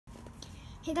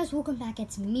Hey guys, welcome back.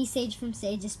 It's me, Sage from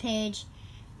Sage's Page.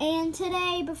 And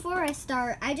today, before I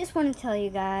start, I just want to tell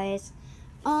you guys,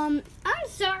 I'm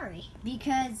sorry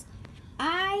because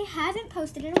I haven't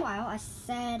posted in a while. I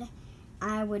said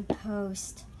I would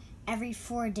post every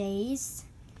 4 days,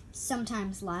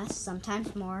 sometimes less,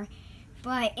 sometimes more.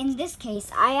 But in this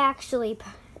case,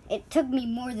 it took me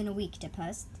more than a week to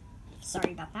post.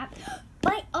 Sorry about that.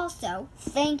 But also,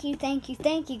 thank you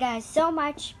guys so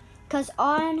much, because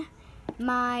on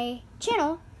my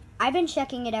channel, I've been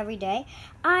checking it every day.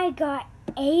 I got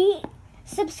 8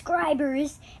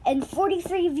 subscribers and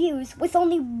 43 views with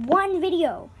only 1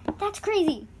 video. That's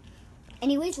crazy.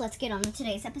 Anyways, let's get on to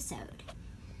today's episode.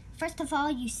 First of all,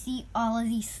 you see all of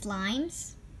these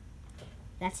slimes?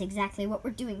 That's exactly what we're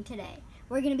doing today.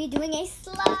 We're going to be doing a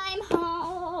slime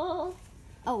haul.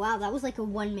 Oh wow, that was like a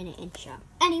 1-minute intro.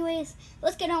 Anyways,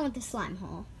 let's get on with the slime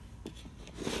haul.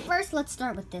 First, let's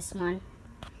start with this one.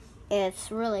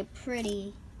 It's really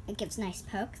pretty. It gives nice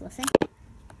pokes. Listen.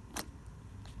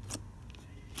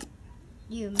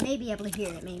 You may be able to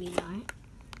hear it, maybe not.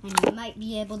 And you might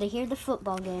be able to hear the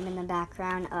football game in the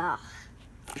background. Ugh.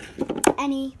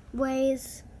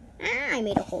 Anyways, I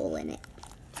made a hole in it.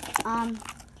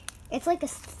 It's like a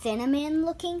cinnamon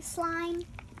looking slime.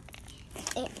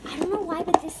 I don't know why,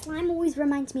 but this slime always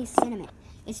reminds me of cinnamon.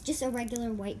 It's just a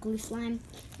regular white glue slime,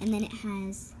 and then it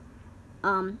has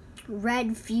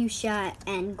red fuchsia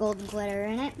and gold glitter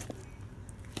in it.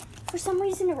 For some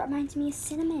reason, it reminds me of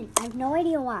cinnamon. I have no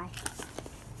idea why.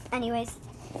 Anyways,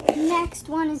 next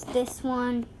one is this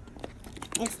one.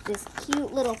 It's this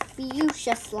cute little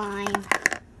fuchsia slime.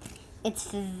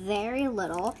 It's very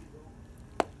little,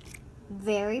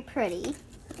 very pretty.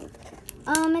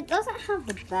 It doesn't have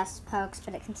the best pokes,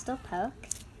 but it can still poke.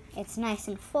 It's nice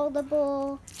and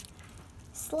foldable,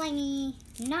 slingy,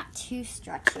 not too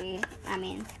stretchy. I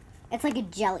mean, it's like a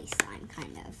jelly slime,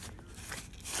 kind of.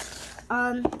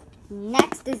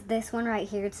 Next is this one right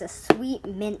here. It's a sweet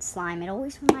mint slime. It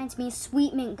always reminds me of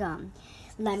sweet mint gum.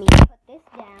 Let me put this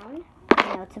down.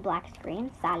 I know it's a black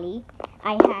screen. Sally.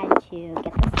 I had to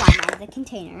get the slime out of the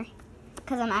container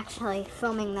because I'm actually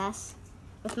filming this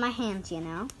with my hands, you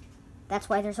know. That's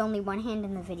why there's only one hand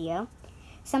in the video.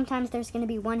 Sometimes there's going to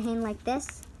be one hand like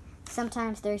this.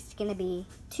 Sometimes there's going to be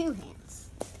 2 hands.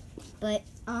 But,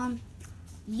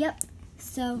 yep.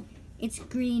 So, it's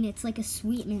green. It's like a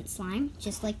sweet mint slime,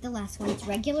 just like the last one. It's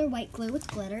regular white glue with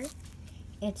glitter.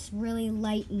 It's really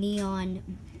light neon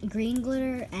green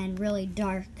glitter and really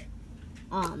dark,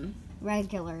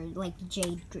 regular, like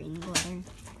jade green glitter.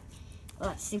 Oh,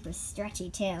 it's super stretchy,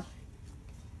 too.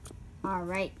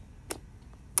 Alright.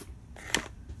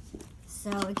 So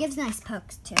it gives nice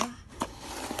pokes too.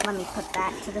 Let me put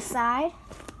that to the side.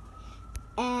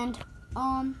 And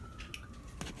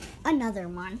another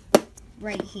one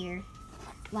right here.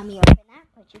 Let me open that,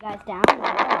 put you guys down.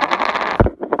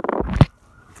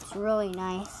 It's really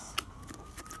nice.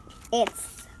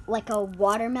 It's like a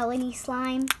watermelon-y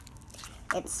slime.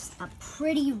 It's a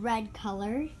pretty red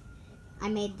color. I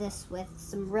made this with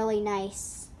some really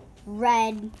nice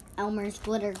red Elmer's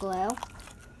glitter glue.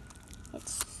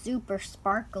 It's super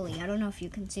sparkly. I don't know if you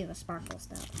can see the sparkles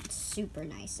though. It's super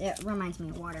nice. It reminds me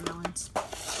of watermelons.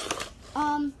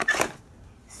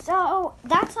 So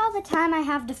that's all the time I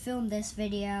have to film this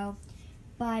video.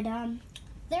 But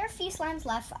there are a few slimes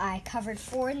left. I covered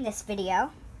 4 in this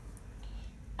video.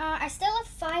 I still have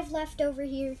 5 left over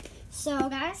here. So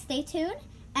guys, stay tuned.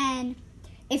 And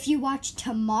if you watch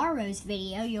tomorrow's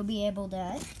video, you'll be able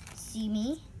to see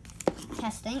me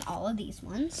testing all of these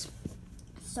ones.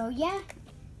 So yeah,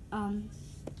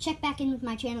 check back in with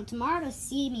my channel tomorrow to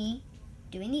see me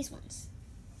doing these ones.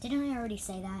 Didn't I already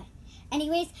say that?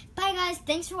 Anyways, bye guys.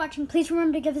 Thanks for watching. Please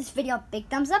remember to give this video a big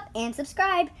thumbs up and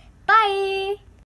subscribe. Bye!